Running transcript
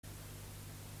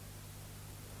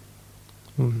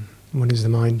What is the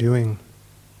mind doing?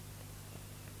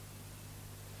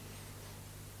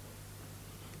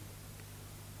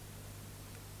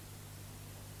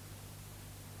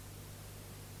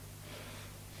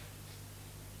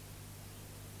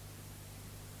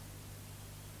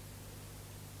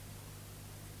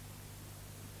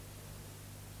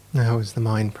 How is the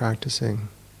mind practicing?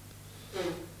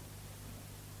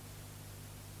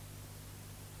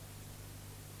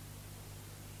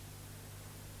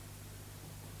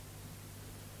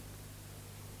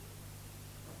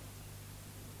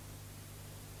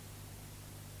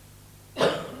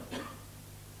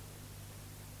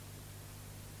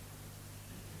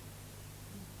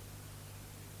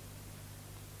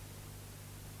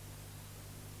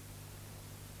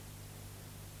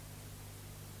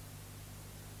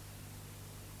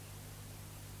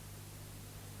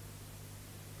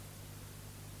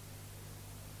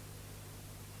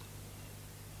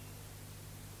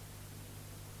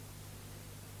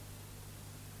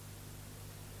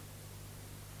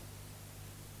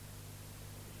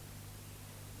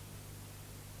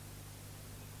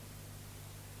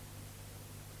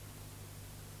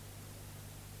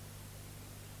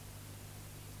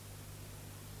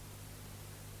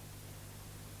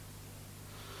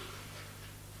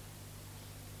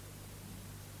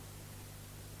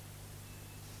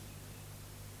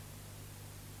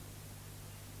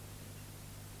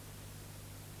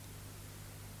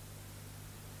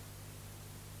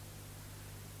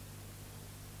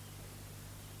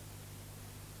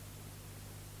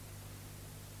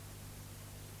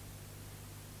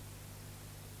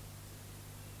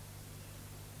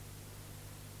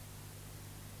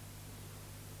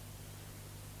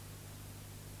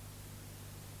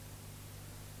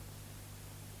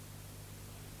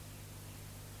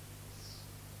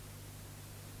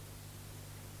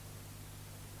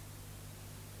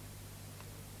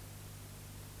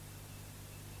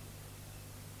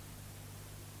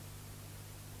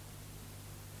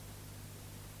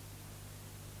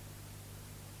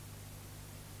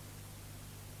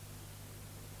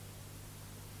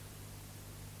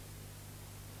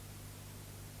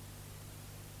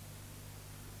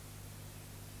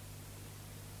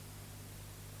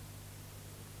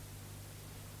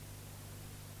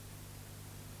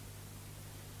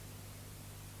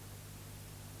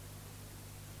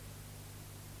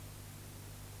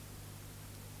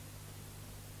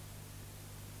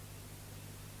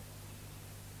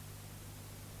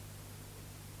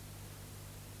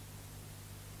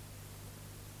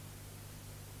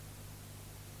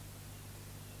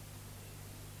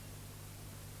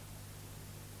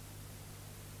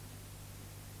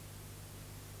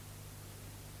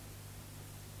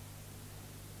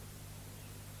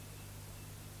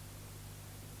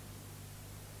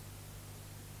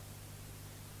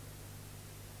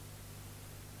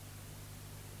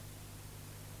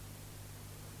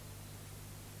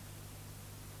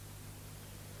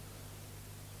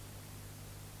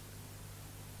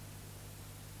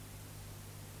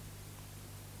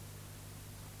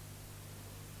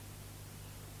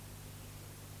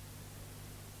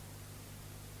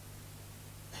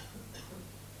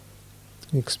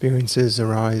 Experiences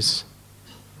arise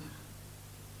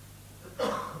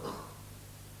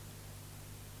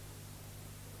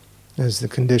as the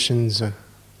conditions are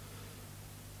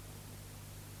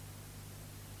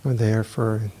there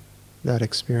for that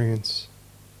experience.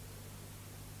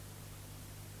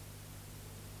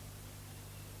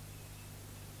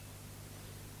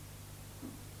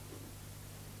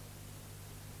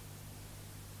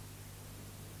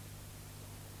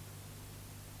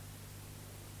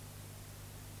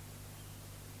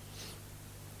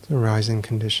 Arising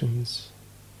conditions,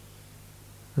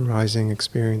 arising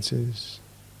experiences.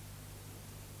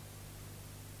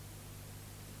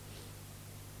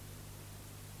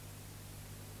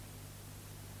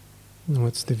 And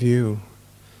what's the view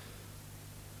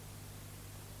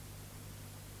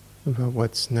about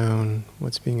what's known,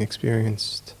 what's being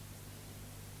experienced?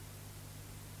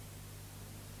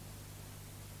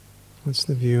 What's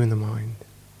the view in the mind?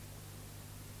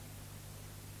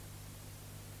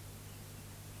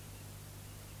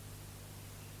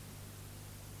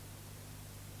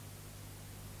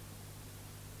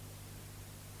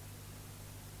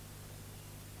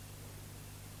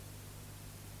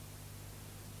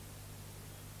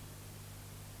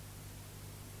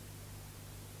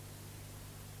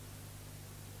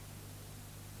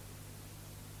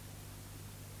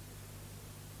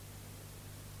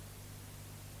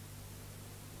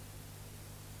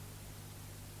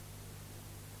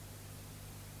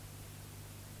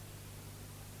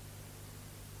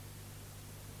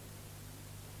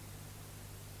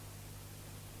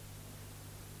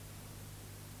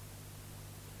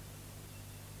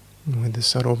 And with the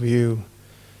subtle view,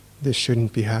 this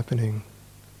shouldn't be happening.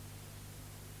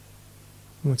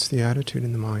 What's the attitude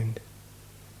in the mind?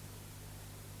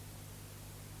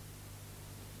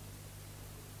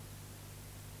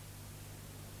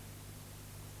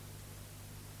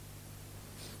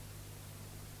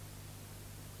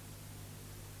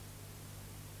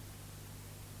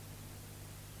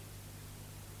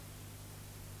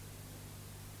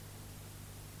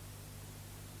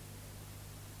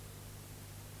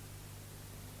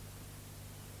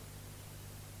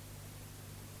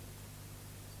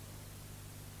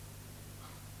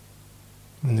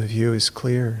 When the view is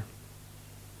clear,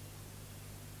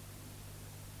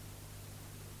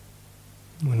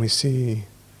 when we see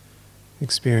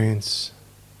experience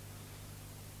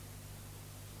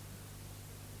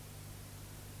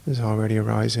is already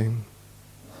arising,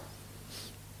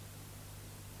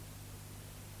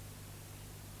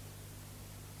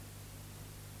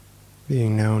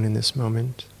 being known in this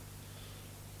moment,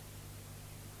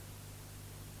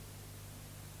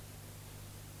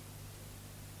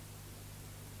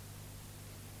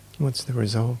 what's the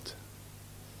result?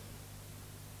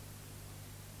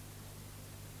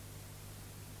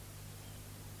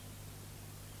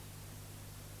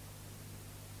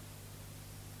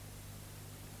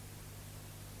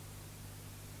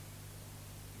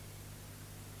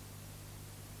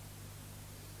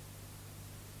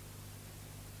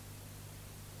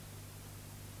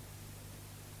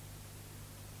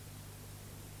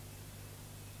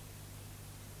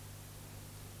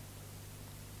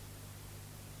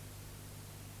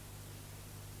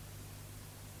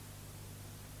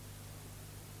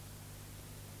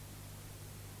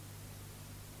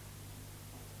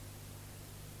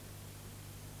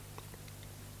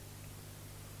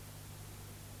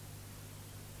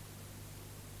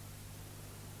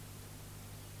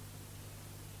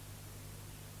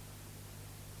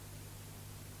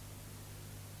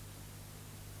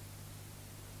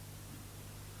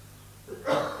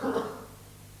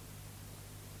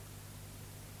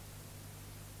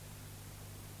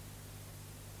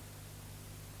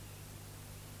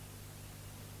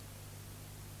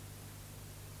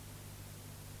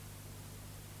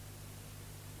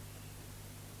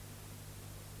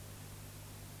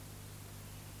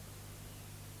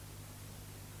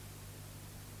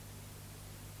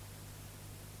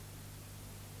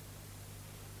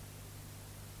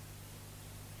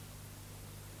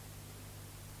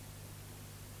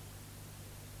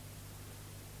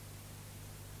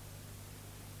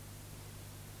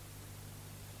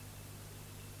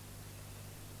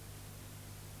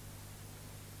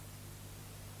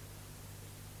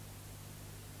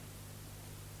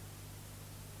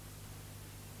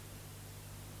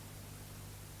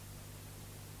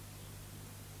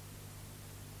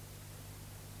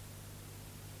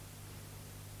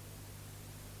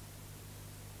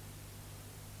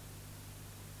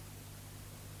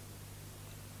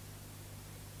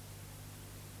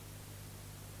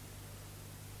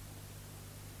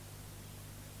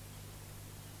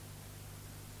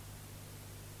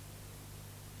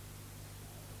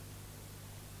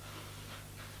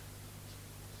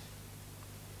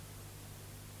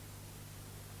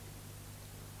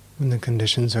 When the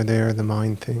conditions are there, the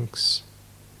mind thinks.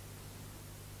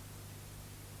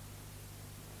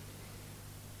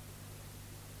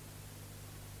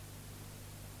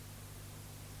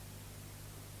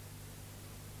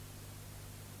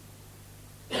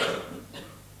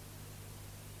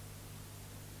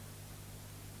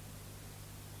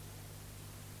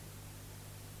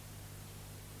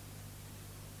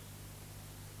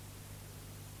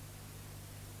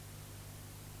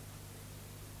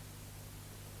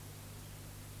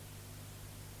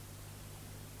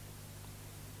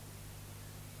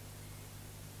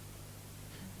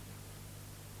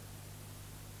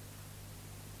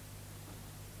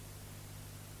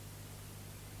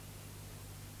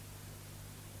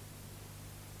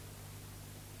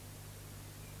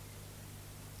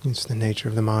 It's the nature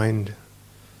of the mind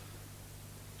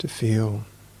to feel.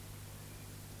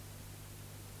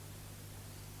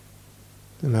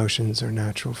 Emotions are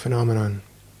natural phenomenon.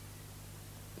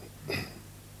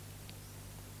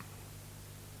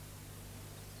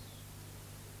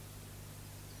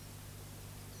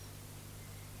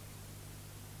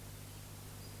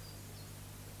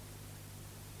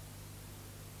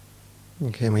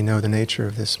 Okay, we know the nature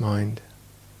of this mind.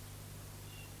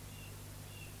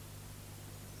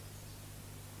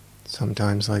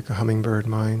 Sometimes like a hummingbird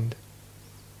mind,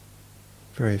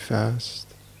 very fast.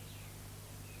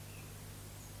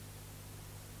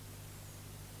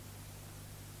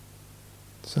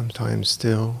 Sometimes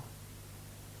still.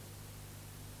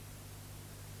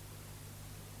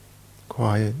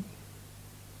 quiet.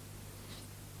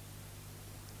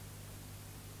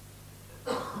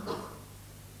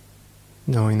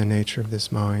 Knowing the nature of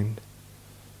this mind,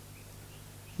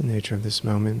 the nature of this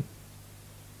moment.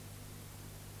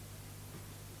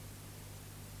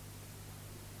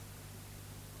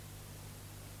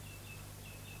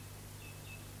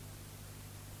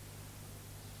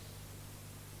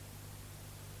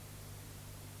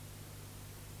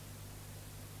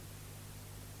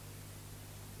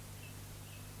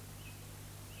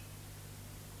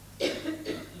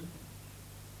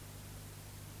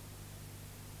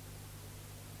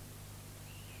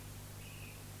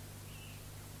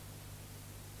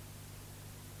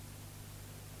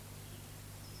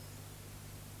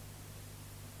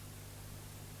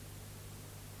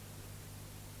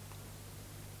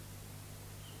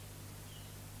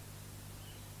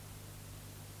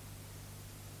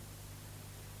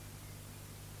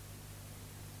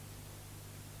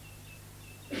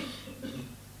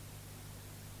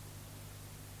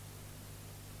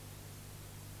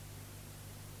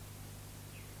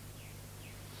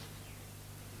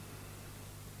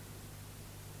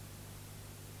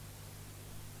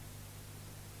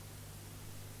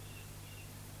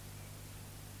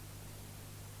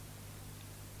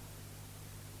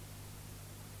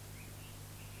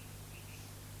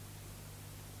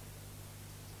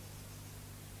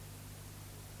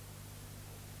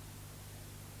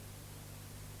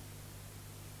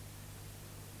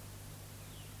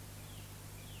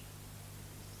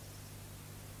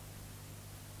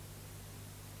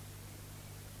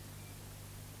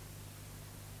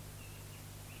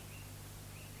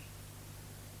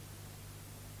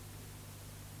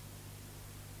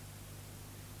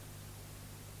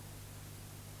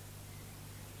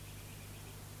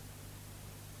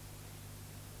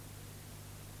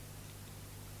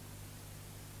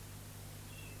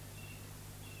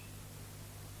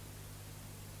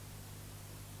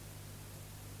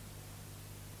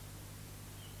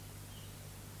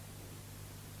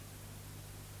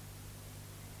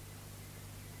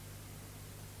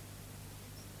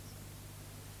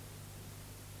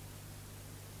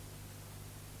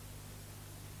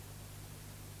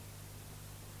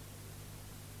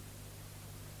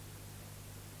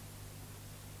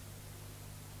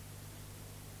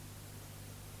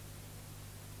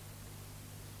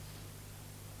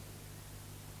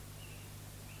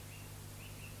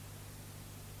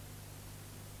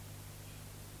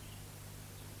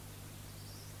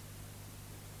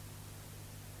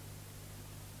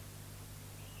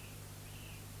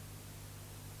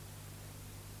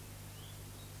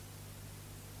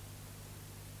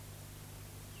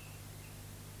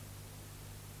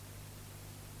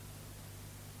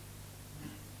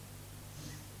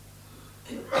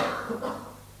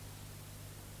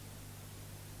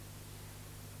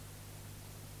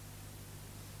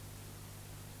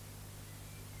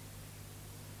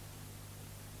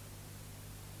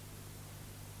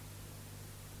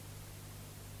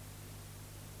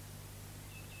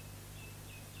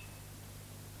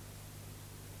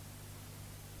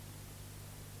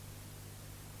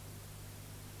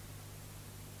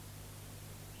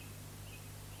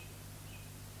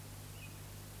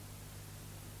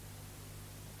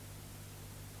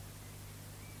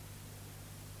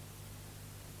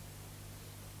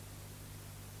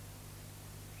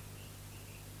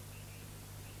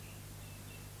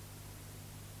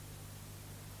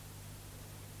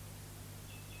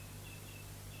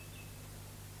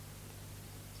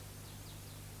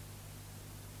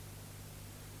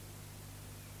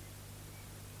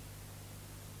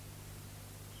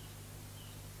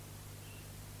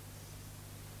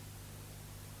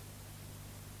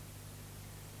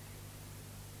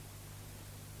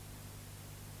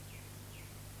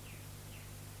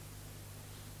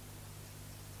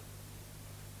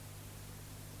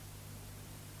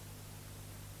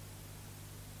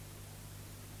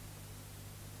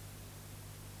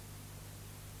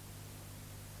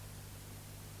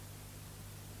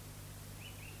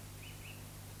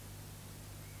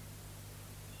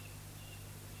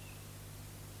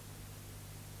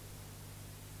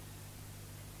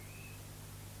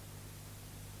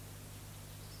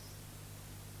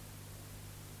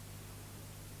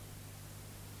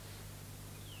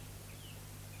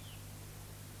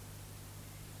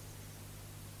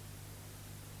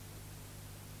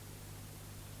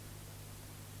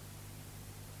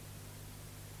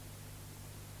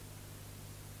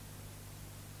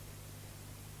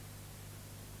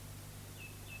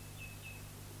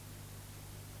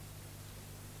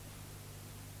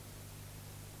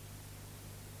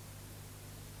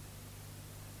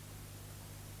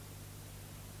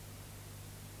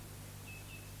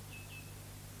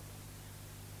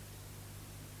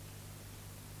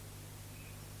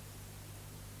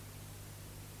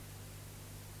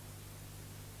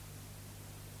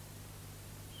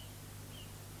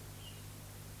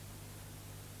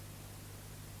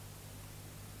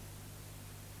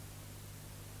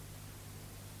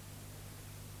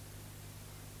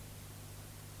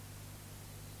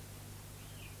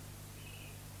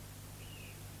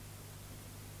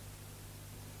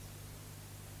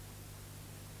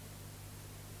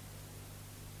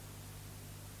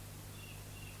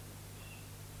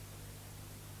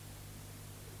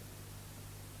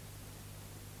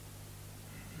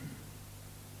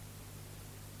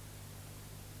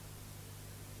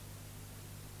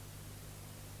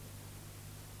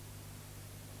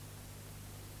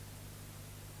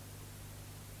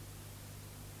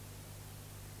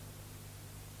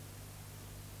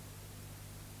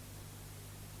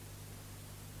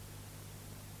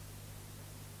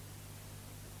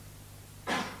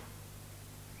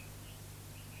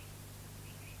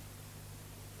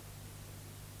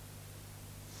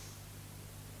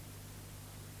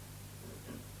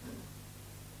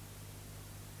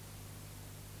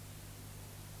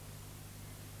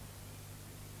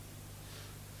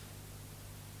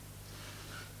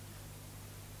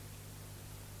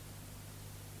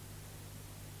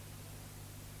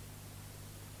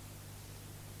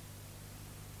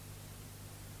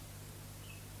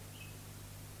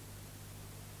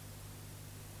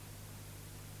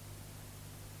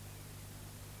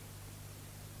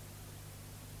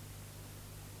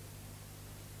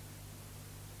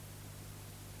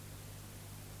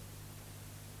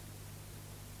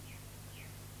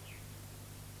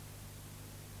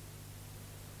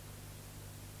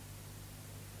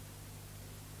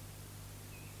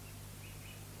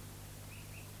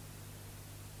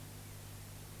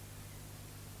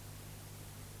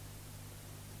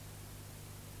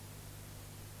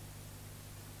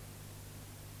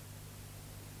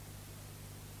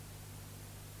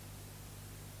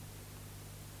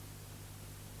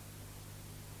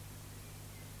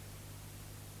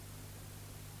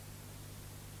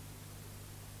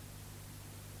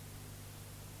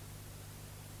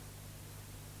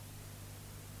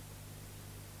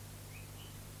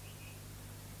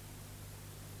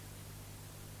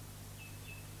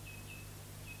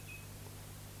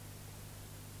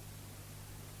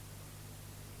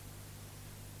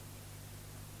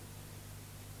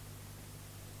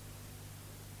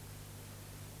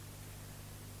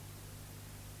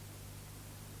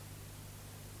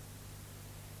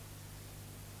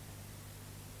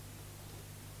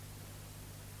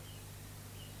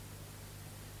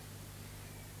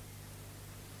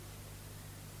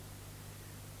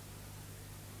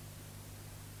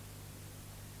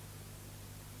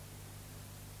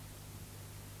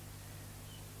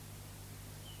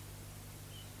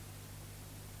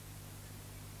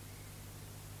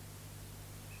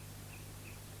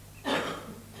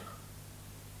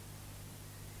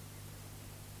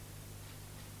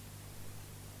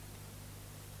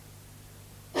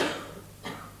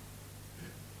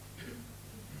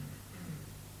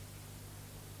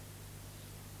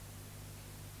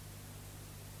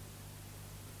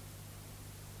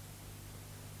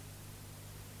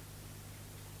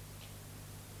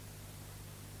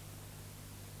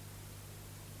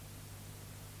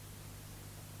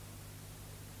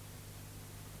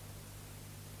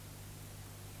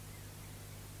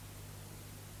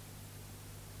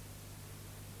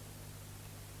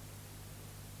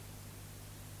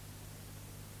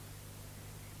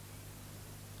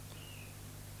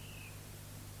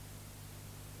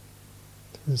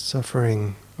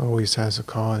 Suffering always has a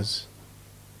cause.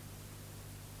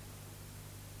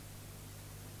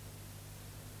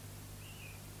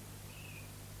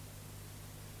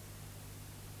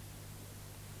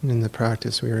 And in the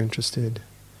practice, we are interested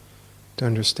to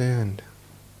understand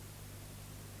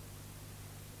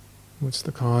what's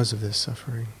the cause of this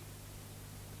suffering.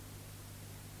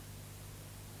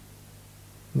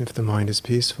 And if the mind is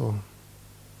peaceful,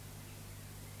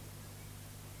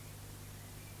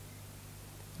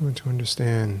 I want to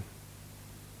understand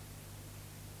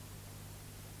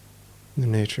the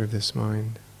nature of this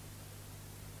mind.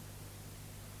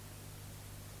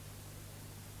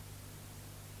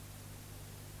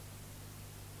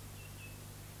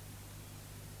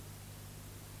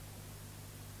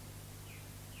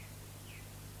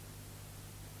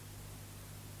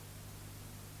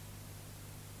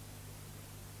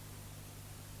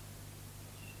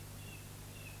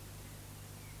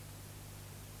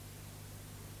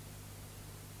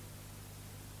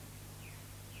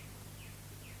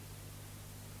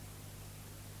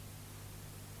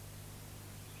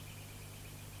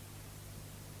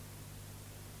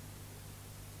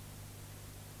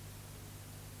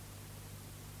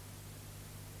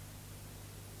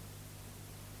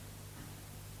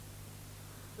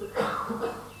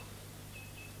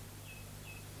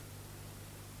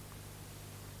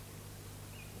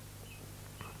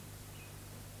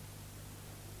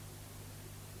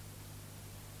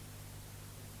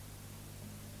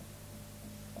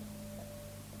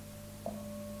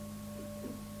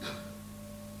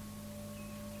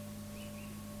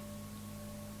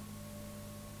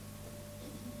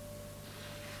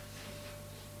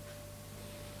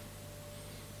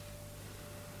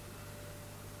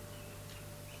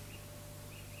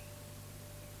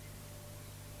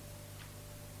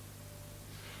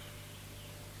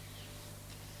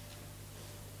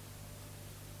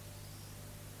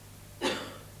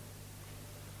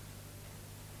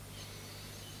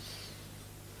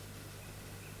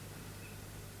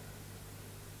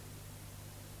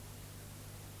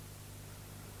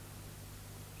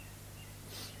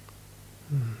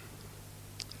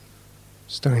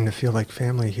 Starting to feel like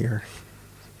family here.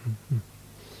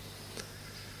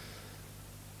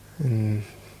 And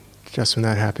just when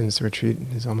that happens, the retreat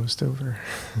is almost over.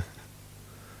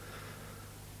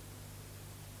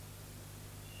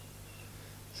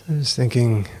 So I was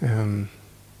thinking,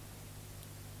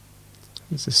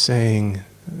 there's a saying,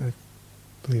 I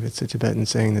believe it's a Tibetan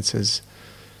saying that says,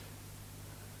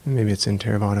 and maybe it's in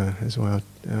Theravada as well,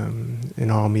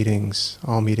 in all meetings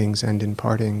end in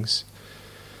partings.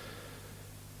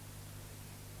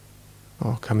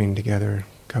 All comings together,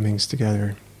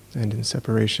 end in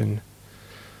separation.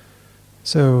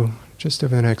 So, just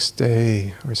over the next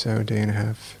day or so, day and a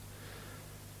half,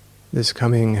 this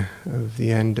coming of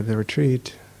the end of the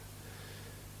retreat,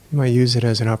 you might use it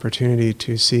as an opportunity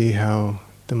to see how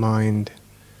the mind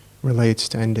relates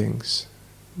to endings.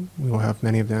 We will have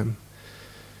many of them.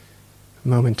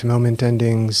 Moment-to-moment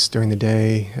endings, during the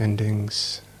day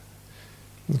endings.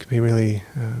 It can be really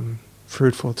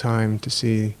fruitful time to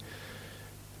see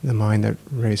the mind that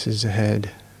races ahead,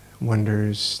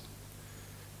 wonders,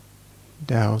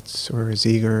 doubts, or is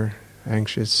eager,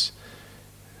 anxious.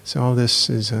 So all this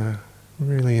is a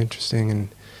really interesting and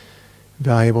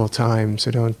valuable time.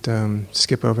 So don't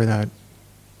skip over that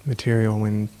material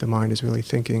when the mind is really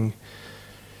thinking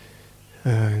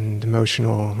and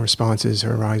emotional responses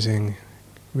are arising.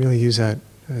 Really use that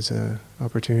as an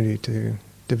opportunity to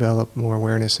develop more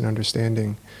awareness and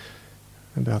understanding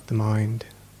about the mind,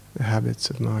 the habits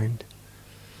of mind.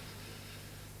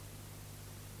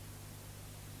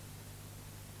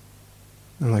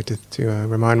 I like to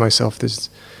remind myself there's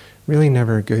really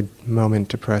never a good moment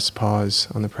to press pause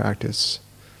on the practice.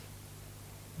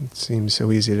 It seems so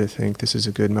easy to think this is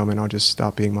a good moment, I'll just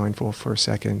stop being mindful for a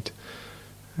second,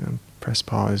 press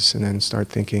pause, and then start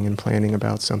thinking and planning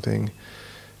about something,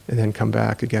 and then come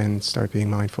back again, start being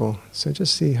mindful. So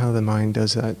just see how the mind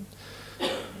does that.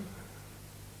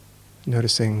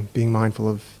 Noticing, being mindful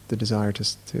of the desire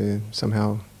just to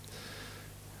somehow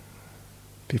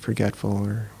be forgetful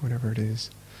or whatever it is.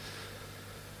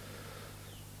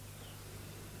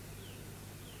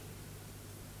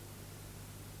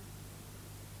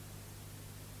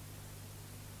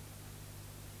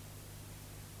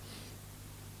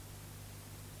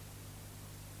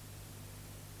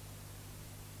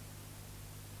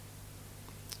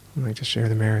 I'd like to share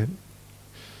the merit.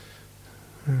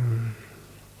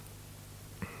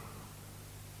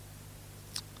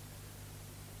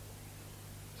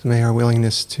 So may our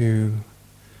willingness to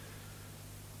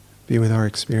be with our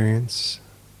experience,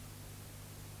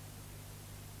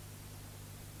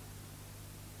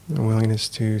 a willingness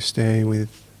to stay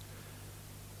with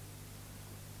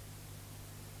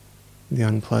the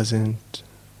unpleasant,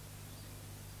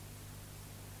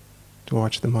 to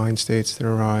watch the mind states that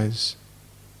arise.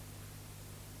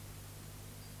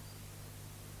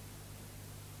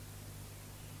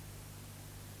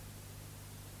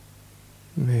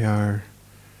 May our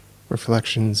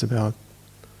reflections about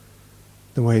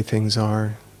the way things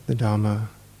are, the Dhamma,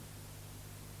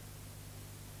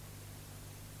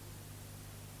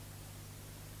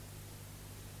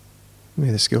 may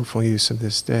the skillful use of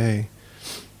this day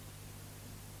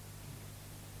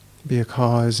be a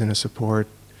cause and a support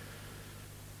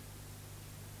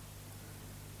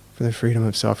for the freedom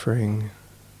of suffering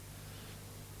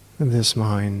of this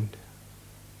mind.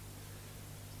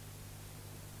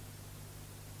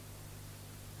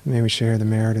 May we share the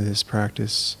merit of this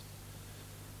practice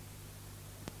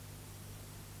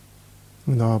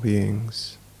with all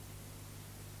beings.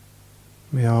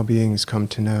 May all beings come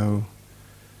to know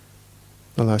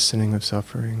the lessening of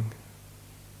suffering,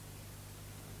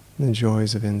 the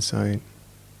joys of insight,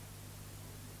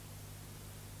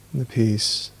 the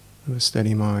peace of a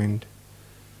steady mind.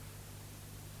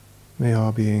 May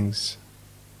all beings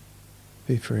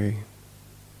be free.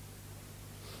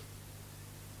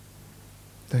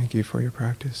 Thank you for your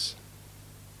practice.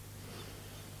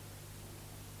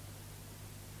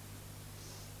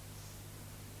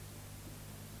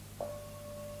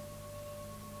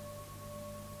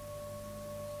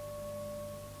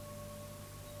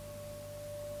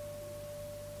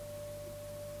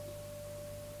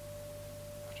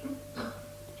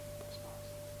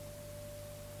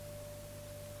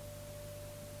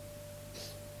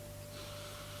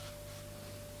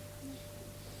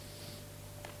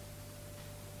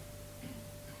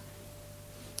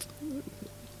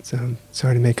 So I'm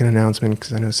sorry to make an announcement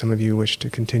because I know some of you wish to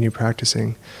continue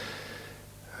practicing.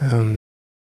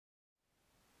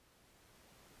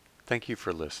 Thank you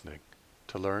for listening.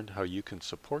 To learn how you can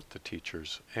support the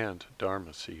teachers and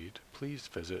Dharma Seed, please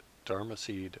visit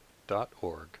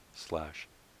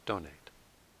dharmaseed.org/donate.